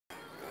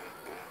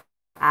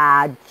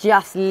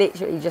Just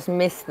literally just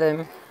missed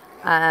them.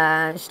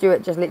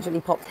 Stuart just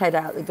literally popped head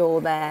out the door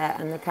there,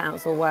 and the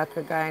council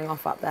worker going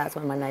off up there. That's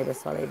when my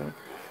neighbours saw leaving.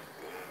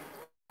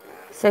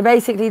 So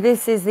basically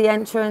this is the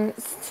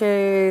entrance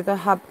to the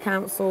Hub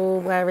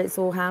Council, where it's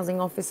all housing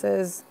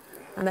officers,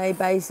 and they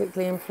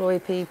basically employ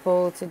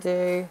people to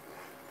do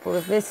all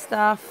of this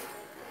stuff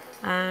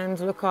and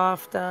look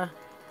after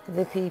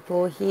the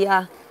people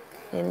here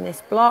in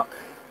this block.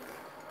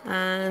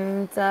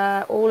 And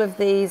all of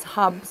these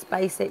hubs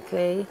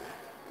basically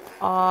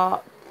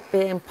are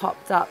being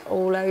popped up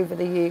all over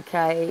the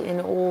UK in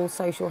all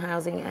social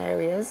housing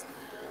areas,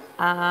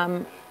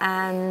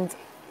 and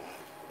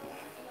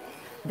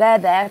they're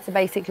there to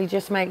basically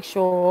just make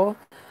sure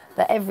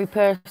that every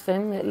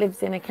person that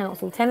lives in a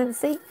council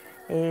tenancy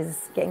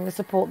is getting the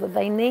support that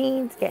they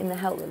need, getting the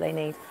help that they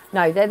need.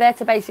 No, they're there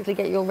to basically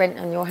get your rent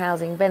and your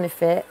housing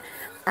benefit,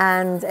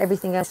 and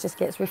everything else just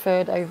gets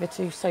referred over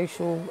to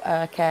social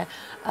care.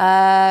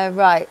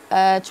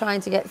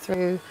 Trying to get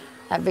through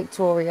at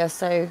Victoria.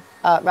 So,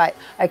 right,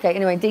 okay,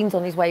 anyway, Dean's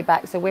on his way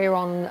back. So we're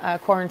on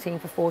quarantine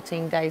for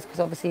 14 days because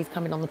obviously he's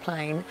coming on the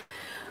plane.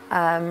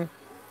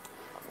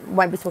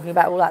 Won't be talking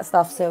about all that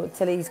stuff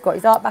till he's got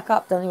his art back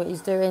up, done what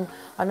he's doing.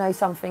 I know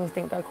some things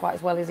didn't go quite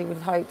as well as he would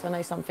have hoped. I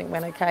know something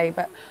went okay,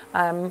 but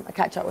I'll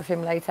catch up with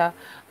him later.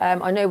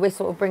 I know we're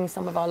sort of bringing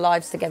some of our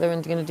lives together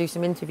and going to do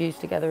some interviews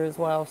together as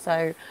well.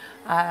 So,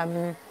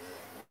 yeah,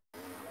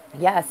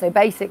 so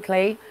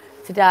basically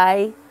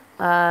today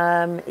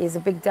is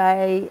a big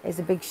day, is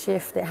a big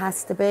shift. It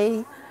has to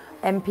be.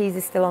 MPs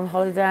are still on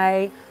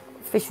holiday.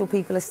 Official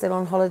people are still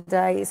on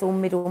holiday. It's all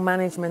middle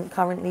management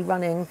currently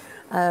running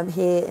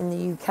here in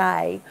the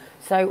UK.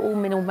 So all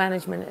middle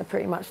management are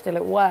pretty much still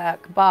at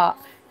work. But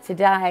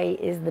today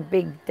is the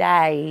big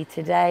day.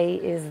 Today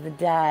is the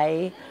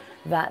day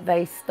that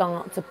they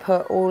start to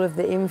put all of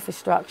the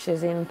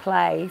infrastructures in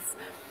place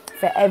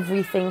for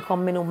everything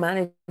on middle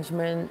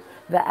management.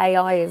 The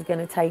AI is going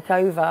to take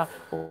over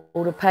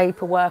all the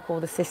paperwork, all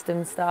the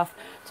system stuff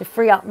to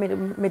free up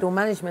middle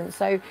management.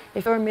 So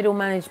if you're a middle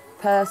managed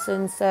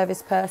person,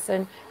 service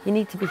person, you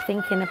need to be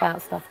thinking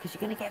about stuff because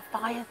you're going to get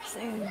fired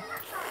soon.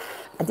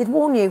 I did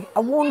warn you. I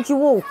warned you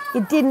all.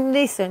 You didn't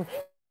listen.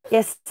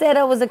 You said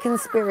I was a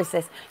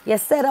conspiracist. You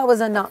said I was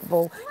a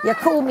nutball. You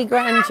called me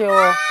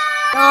grandeur,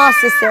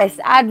 narcissist,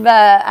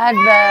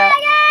 advert.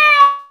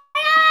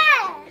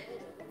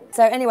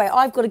 So anyway,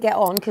 I've got to get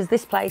on because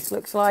this place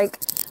looks like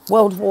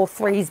World War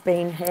III's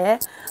been here,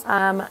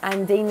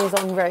 and Dean is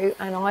en route,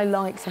 and I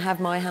like to have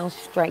my house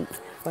straight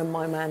when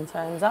my man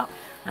turns up,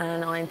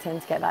 and I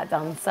intend to get that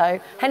done.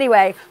 So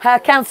anyway,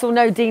 council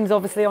know Dean's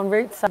obviously en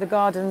route, so the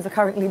gardens are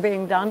currently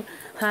being done,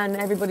 and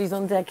everybody's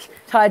on deck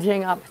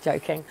tidying up,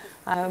 joking.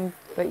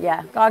 But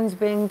yeah, gardens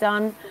being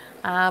done.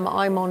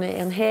 I'm on it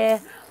in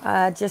here,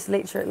 just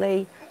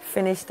literally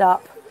finished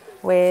up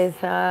with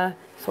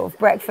sort of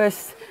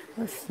breakfast.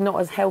 It's not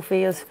as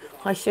healthy as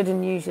I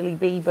shouldn't usually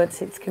be,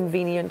 but it's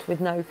convenient with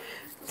no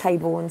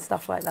table and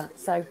stuff like that.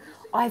 So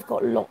I've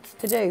got lots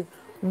to do.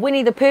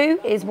 Winnie the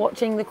Pooh is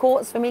watching the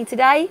courts for me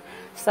today.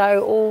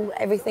 So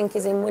everything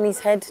is in Winnie's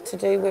head to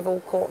do with all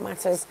court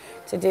matters,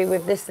 to do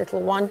with this little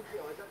one.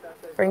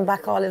 Bring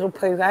back our little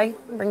Pooh, eh?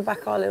 Bring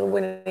back our little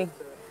Winnie.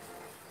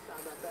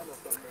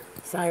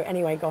 So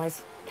anyway,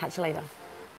 guys, catch you later.